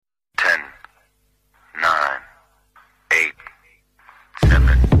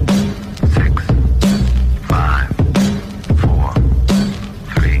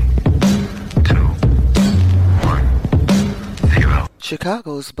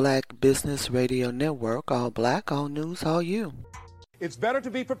Chicago's Black Business Radio Network, all black, all news, all you. It's better to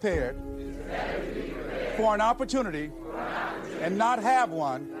be prepared for an opportunity and not have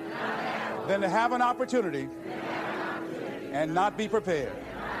one than to have an opportunity and not be prepared.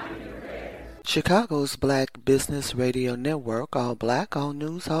 Chicago's Black Business Radio Network, all black, all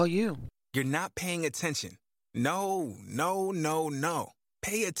news, all you. You're not paying attention. No.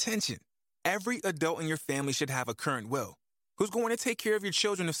 Pay attention. Every adult in your family should have a current will. Who's going to take care of your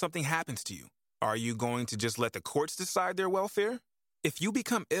children if something happens to you? Are you going to just let the courts decide their welfare? If you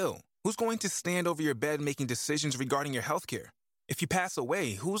become ill, who's going to stand over your bed making decisions regarding your health care? If you pass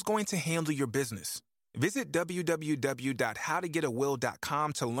away, who's going to handle your business? Visit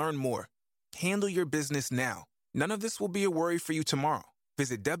www.howtogetawill.com to learn more. Handle your business now. None of this will be a worry for you tomorrow.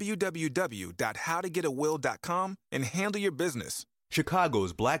 Visit www.howtogetawill.com and handle your business.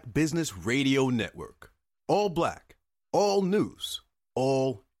 Chicago's Black Business Radio Network. All black, all news,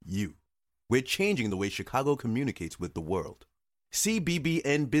 all you. We're changing the way Chicago communicates with the world.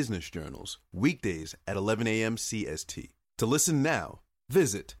 CBBN Business Journals, weekdays at 11 a.m. CST. To listen now,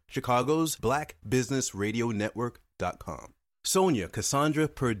 visit Chicago's Black Business Radio Network.com. Sonia Cassandra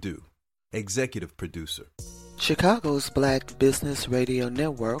Perdue, executive producer. Chicago's Black Business Radio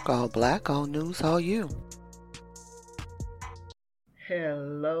Network, all black, all news, all you.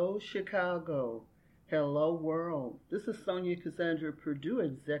 Hello, Chicago. Hello, world. This is Sonia Cassandra Perdue,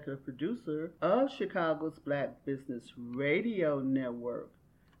 executive producer of Chicago's Black Business Radio Network.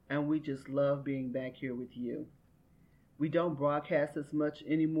 And we just love being back here with you. We don't broadcast as much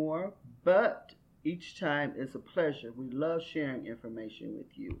anymore, but each time is a pleasure. We love sharing information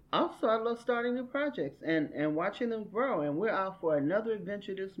with you. Also, I love starting new projects and watching them grow. And we're out for another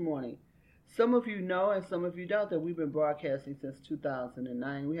adventure this morning. Some of you know and some of you don't that we've been broadcasting since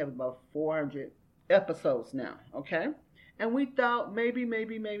 2009. We have about 400 episodes now, okay? And we thought maybe it might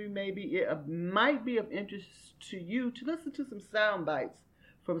be of interest to you to listen to some sound bites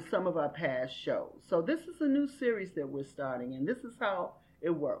from some of our past shows. So this is a new series that we're starting, and this is how it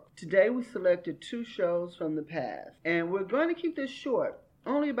works. Today we selected 2 shows from the past, and we're going to keep this short,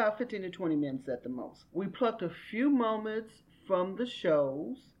 only about 15 to 20 minutes at the most. We plucked a few moments from the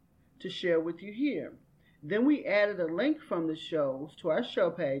shows to share with you here. Then we added a link from the shows to our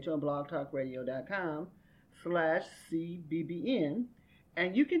show page on blogtalkradio.com/CBBN,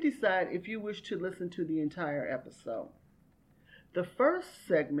 and you can decide if you wish to listen to the entire episode. The first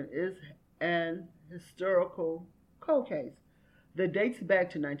segment is an historical cold case that dates back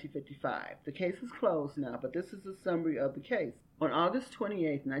to 1955. The case is closed now, but this is a summary of the case. On August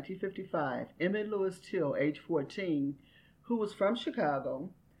 28, 1955, Emmett Lewis Till, age 14, who was from Chicago,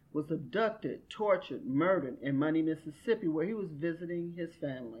 was abducted, tortured, murdered in Money, Mississippi, where he was visiting his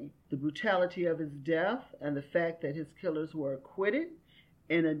family. The brutality of his death and the fact that his killers were acquitted,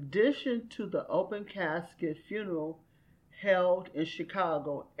 in addition to the open casket funeral held in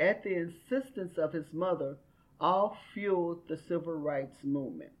Chicago at the insistence of his mother, all fueled the civil rights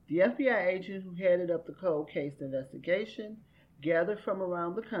movement. The FBI agent who headed up the cold case investigation gathered from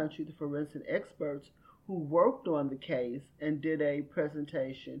around the country the forensic experts who worked on the case and did a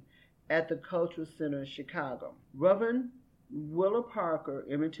presentation at the Cultural Center in Chicago. Reverend Willa Parker,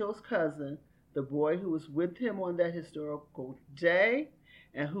 Emmett Till's cousin, the boy who was with him on that historical day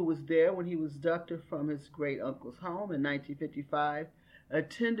and who was there when he was abducted from his great-uncle's home in 1955,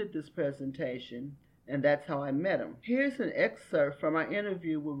 attended this presentation, and that's how I met him. Here's an excerpt from our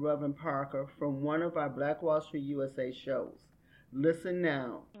interview with Reverend Parker from one of our Black Wall Street USA shows. Listen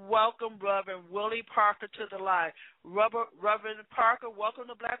now. Welcome, Reverend Willie Parker, to the line. Reverend Parker, welcome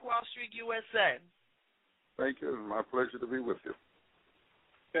to Black Wall Street USA. Thank you. It's my pleasure to be with you.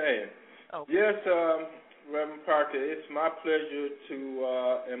 Okay. Yes, Reverend Parker, it's my pleasure to,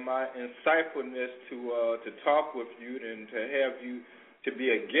 and my insightfulness to talk with you and to have you to be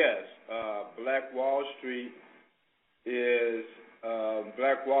a guest. Black Wall Street is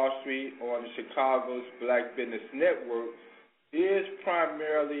Black Wall Street on Chicago's Black Business Network is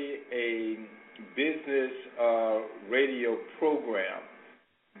primarily a business radio program.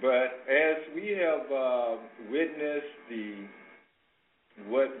 But as we have witnessed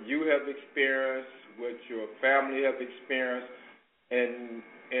what you have experienced, what your family have experienced, and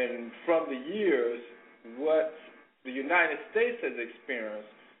from the years, what the United States has experienced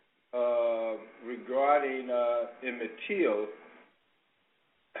regarding Emmett Till,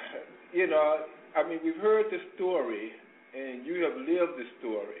 we've heard the story, and you have lived the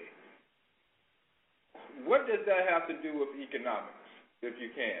story. What does that have to do with economics, if you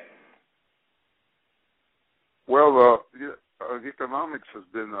can? Well, economics has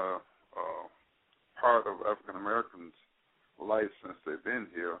been a part of African Americans' life since they've been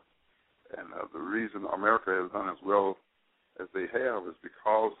here. And the reason America has done as well as they have is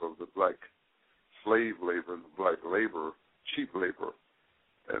because of the black slave labor and the black labor, cheap labor.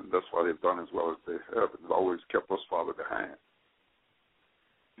 And that's why they've done as well as they have. It's always kept us farther behind.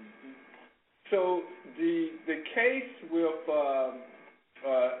 So the case with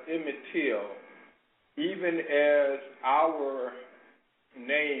Emmett Till, even as our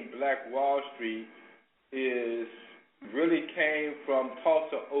name, Black Wall Street, really came from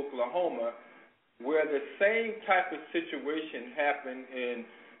Tulsa, Oklahoma, where the same type of situation happened in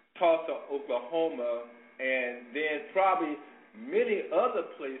Tulsa, Oklahoma, and then probably many other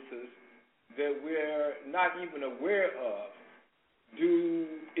places that we're not even aware of.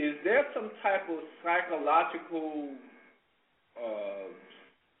 Is there some type of psychological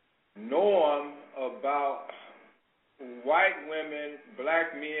norm about white women,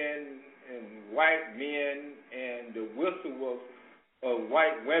 black men, and white men, and the whistle of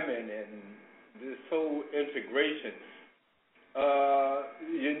white women, and this whole integration?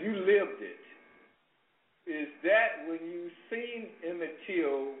 And you lived it. Is that when you seen Emmett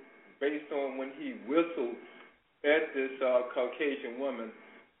Till, based on when he whistled at this Caucasian woman,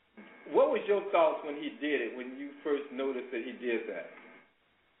 what was your thoughts when he did it, when you first noticed that he did that?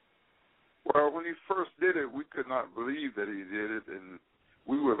 Well, when he first did it, we could not believe that he did it, and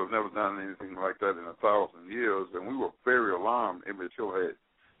we would have never done anything like that in 1,000 years, and we were very alarmed. Emmett Till had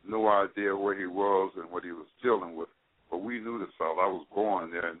no idea where he was and what he was dealing with, but we knew the South. I was born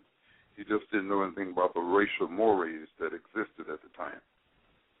there, and he just didn't know anything about the racial mores that existed at the time.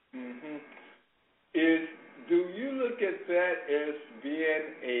 Mm-hmm. Do you look at that as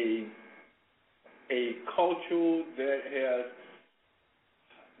being a culture that has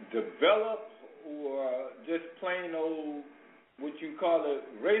developed, or just plain old, what you call it,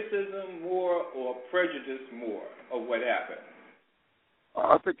 racism more, or prejudice more of what happened?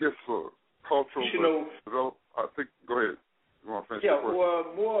 I think it's a cultural develop. I think. Go ahead. You want to finish? Yeah,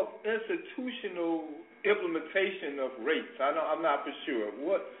 or more institutional implementation of race. I'm not for sure.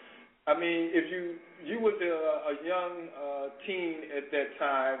 If you was a young teen at that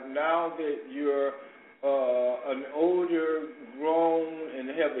time, now that you're an older, grown, and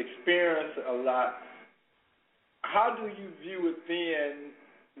have experienced a lot, how do you view it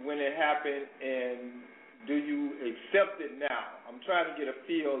then when it happened, and do you accept it now? I'm trying to get a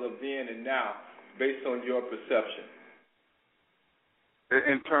feel of then and now based on your perception.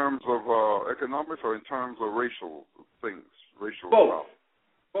 In terms of economics, or in terms of racial things? Both.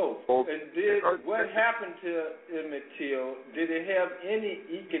 And what happened to Emmett Till, did it have any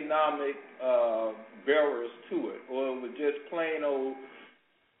economic barriers to it, or it was just plain old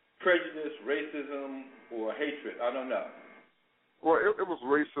prejudice, racism, or hatred? I don't know. Well, it was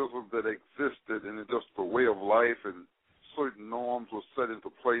racism that existed, and it's just a way of life, and certain norms were set into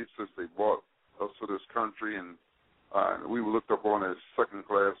place since they brought us to this country, and we were looked upon as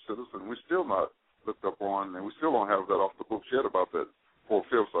second-class citizens. We're still not looked upon, and we still don't have that off the books yet about that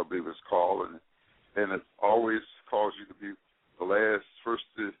 4/5, I believe it's called, and it always caused you to be the first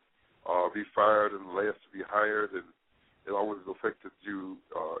to be fired and the last to be hired, and it always affected you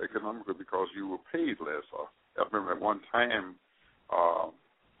economically because you were paid less. I remember at one time,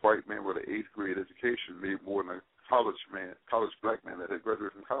 white men with an 8th grade education made more than a college black man that had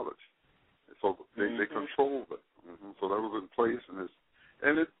graduated from college. So they controlled it. So that was in place,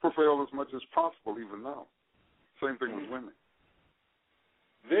 and it prevailed as much as possible even now. Same thing with women.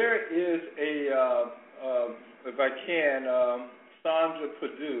 There is if I can, Sandra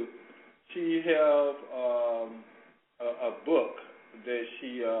Perdue, she has a book that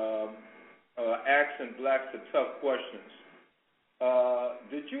she asking blacks the tough questions.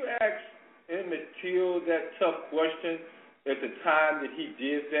 Did you ask Emmett Till that tough question at the time that he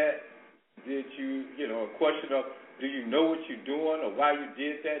did that? Did you, a question of, do you know what you're doing or why you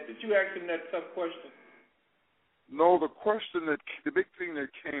did that? Did you ask him that tough question? No, the big thing that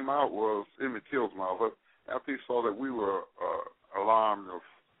came out was Emmett Till's mouth. After he saw that we were alarmed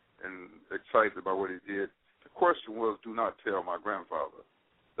and excited about what he did, the question was, do not tell my grandfather.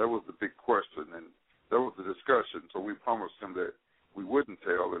 That was the big question, and that was the discussion. So we promised him that we wouldn't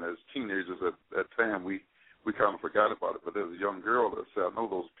tell, and as teenagers at that time, we kind of forgot about it. But there's a young girl that said, I know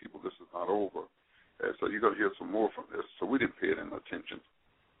those people, this is not over. And so you're going to hear some more from this. So we didn't pay it any attention.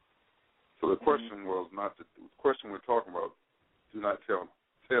 So the question was the question we're talking about, do not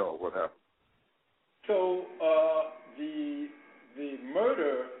tell what happened. So the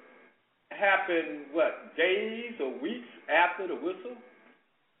murder happened, days or weeks after the whistle?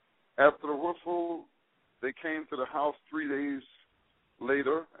 After the whistle, they came to the house 3 days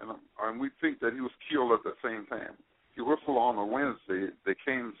later, and we think that he was killed at the same time. he whistled on a Wednesday. They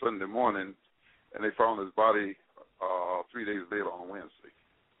came Sunday morning, and they found his body 3 days later on a Wednesday.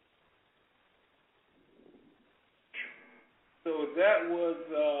 So that was,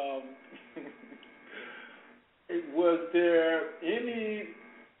 was there any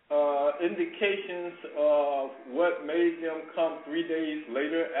indications of what made them come 3 days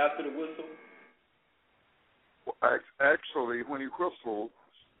later after the whistle? Well, actually, when he whistled,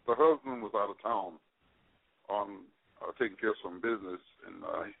 the husband was out of town on taking care of some business, and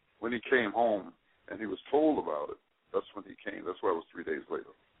when he came home and he was told about it, that's when he came. That's why it was 3 days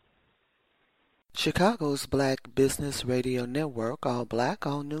later. Chicago's Black Business Radio Network, all black,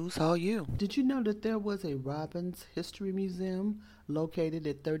 all news, all you. Did you know that there was a Robbins History Museum located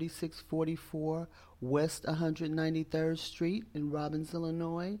at 3644 West 193rd Street in Robbins,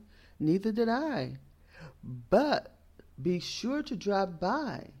 Illinois? Neither did I. But be sure to drop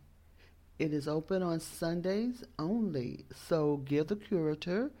by. It is open on Sundays only, so give the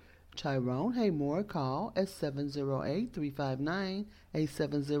curator, Tyrone Haymore, a call at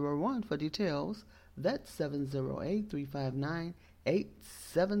 708-359-8701 for details. That's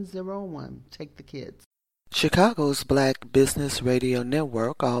 708-359-8701. Take the kids. Chicago's Black Business Radio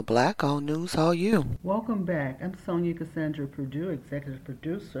Network, all black, all news, all you. Welcome back. I'm Sonia Cassandra Purdue, executive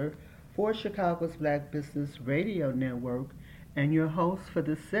producer for Chicago's Black Business Radio Network, and your host for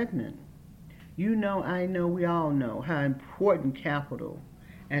this segment. You know, I know, we all know how important capital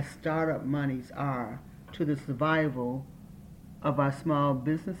and startup monies are to the survival of our small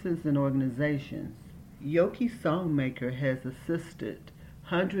businesses and organizations. Yoki SongMaker has assisted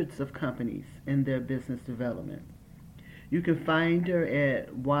hundreds of companies in their business development. You can find her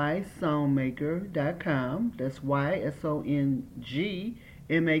at ysongmaker.com. That's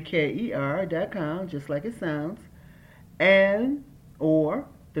YSONGMAKER.com, just like it sounds, and or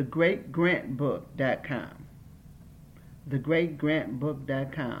thegreatgrantbook.com.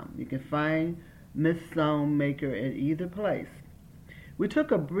 Thegreatgrantbook.com. You can find Miss SongMaker at either place. We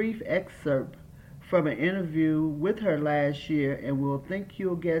took a brief excerpt from an interview with her last year, and we'll think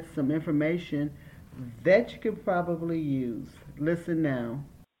you'll get some information that you can probably use. Listen now.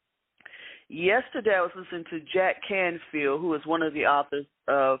 Yesterday I was listening to Jack Canfield, who is one of the authors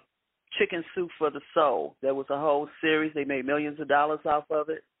of Chicken Soup for the Soul. There was a whole series. They made millions of dollars off of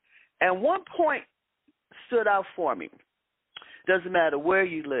it. And one point stood out for me. Doesn't matter where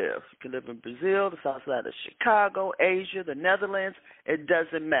you live. You can live in Brazil, the south side of Chicago, Asia, the Netherlands. It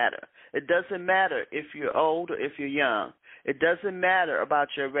doesn't matter. It doesn't matter if you're old or if you're young. It doesn't matter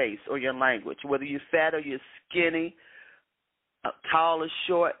about your race or your language, whether you're fat or you're skinny, tall or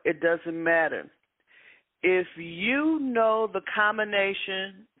short. It doesn't matter. If you know the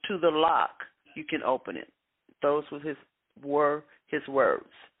combination to the lock, you can open it. Those were his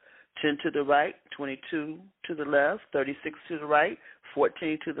words. 10 to the right, 22 to the left, 36 to the right,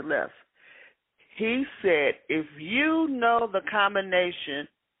 14 to the left. He said, if you know the combination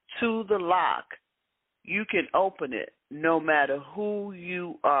to the lock, you can open it no matter who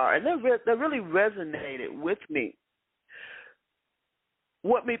you are. And that really resonated with me.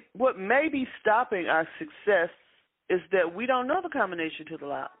 What may be stopping our success is that we don't know the combination to the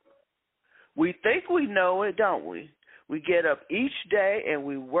lock. We think we know it, don't we? We get up each day and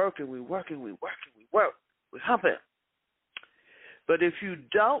we work and we work and we work and we work. We hump it. But if you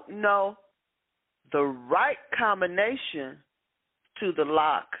don't know the right combination to the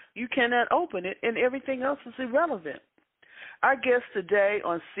lock, you cannot open it, and everything else is irrelevant. Our guest today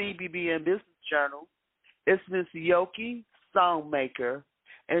on CBBN Business Journal is Ms. Yoki SongMaker,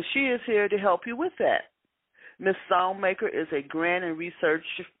 and she is here to help you with that. Ms. SongMaker is a grant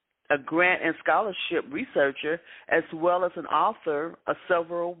and scholarship researcher, as well as an author of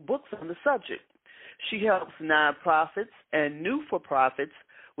several books on the subject. She helps nonprofits and new-for-profits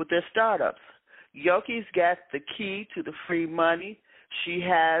with their startups. Yoki's got the key to the free money. She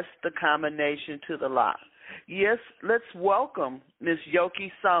has the combination to the lock. Yes, let's welcome Ms.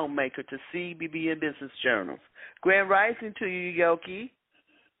 Yoki SongMaker to CBBN Business Journals. Grand rising to you, Yoki.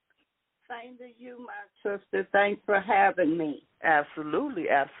 Same to you, my sister. Thanks for having me. Absolutely,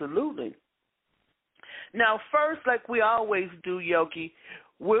 absolutely. Now, first, like we always do, Yoki,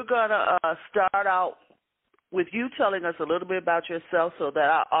 we're going to start out with you telling us a little bit about yourself so that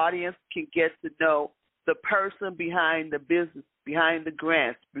our audience can get to know the person behind the business, behind the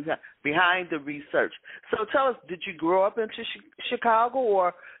grants, behind the research. So tell us, did you grow up in Chicago,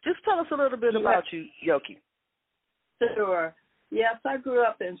 or just tell us a little bit about you, Yoki? Sure. Yes, I grew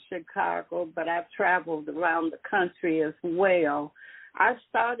up in Chicago, but I've traveled around the country as well. I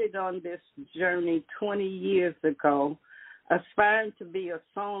started on this journey 20 years ago, aspiring to be a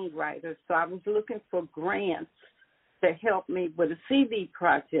songwriter. So I was looking for grants to help me with a CD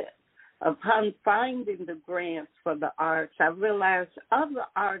project. Upon finding the grants for the arts, I realized other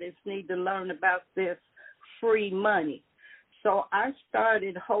artists need to learn about this free money. So I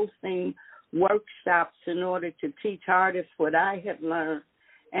started hosting workshops in order to teach artists what I had learned.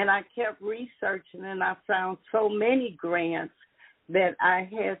 And I kept researching, and I found so many grants that I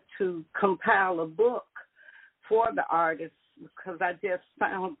had to compile a book for the artists, because I just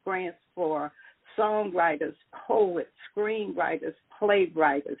found grants for songwriters, poets, screenwriters,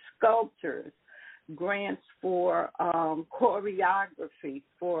 playwriters, sculptors, grants for choreography,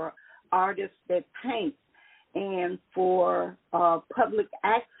 for artists that paint, and for public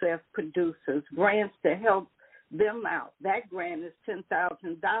access producers, grants to help them out. That grant is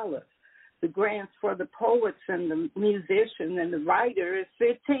 $10,000. The grants for the poets and the musician and the writer is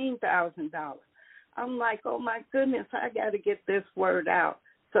 $15,000. I'm like, oh my goodness, I got to get this word out.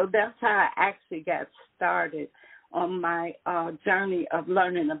 So that's how I actually got started on my journey of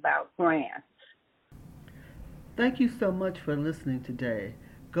learning about grants. Thank you so much for listening today.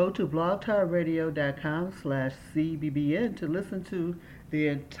 Go to blogtalkradio.com/CBBN to listen to the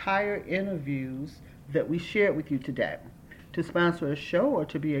entire interviews that we shared with you today. To sponsor a show or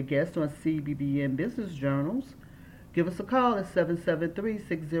to be a guest on CBBN Business Journals, give us a call at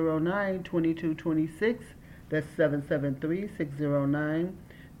 773-609-2226. That's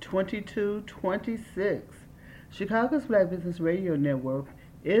 773-609-2226. Chicago's Black Business Radio Network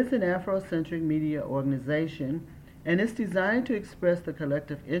is an Afrocentric media organization, and it's designed to express the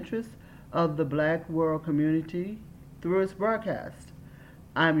collective interests of the Black world community through its broadcast.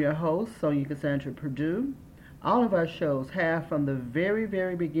 I'm your host, Sonia Cassandra Perdue. All of our shows have, from the very,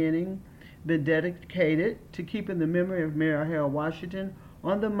 very beginning, been dedicated to keeping the memory of Mayor Harold Washington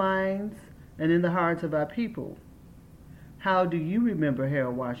on the minds and in the hearts of our people. How do you remember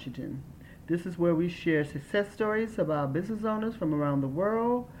Harold Washington? This is where we share success stories about business owners from around the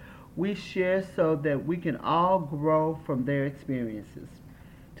world. We share so that we can all grow from their experiences.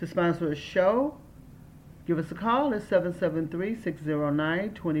 To sponsor a show, give us a call at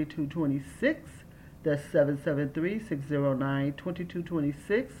 773-609-2226. That's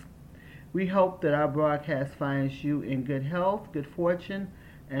 773-609-2226. We hope that our broadcast finds you in good health, good fortune,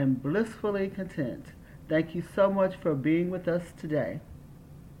 and blissfully content. Thank you so much for being with us today.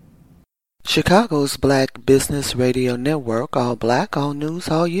 Chicago's Black Business Radio Network, all black, all news,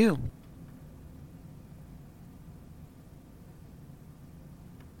 all you.